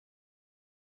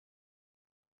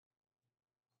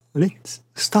Let's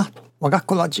start 我が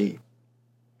子ラジ。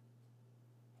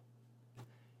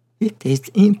It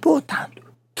is important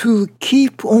to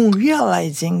keep on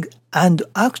realizing and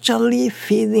actually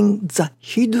feeling the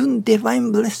hidden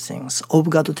divine blessings of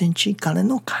God 天地から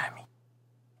の神。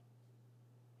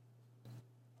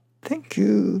Thank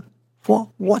you for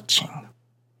watching.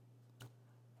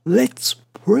 Let's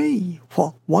pray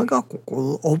for 我が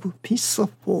心 of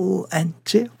peaceful and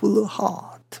cheerful heart.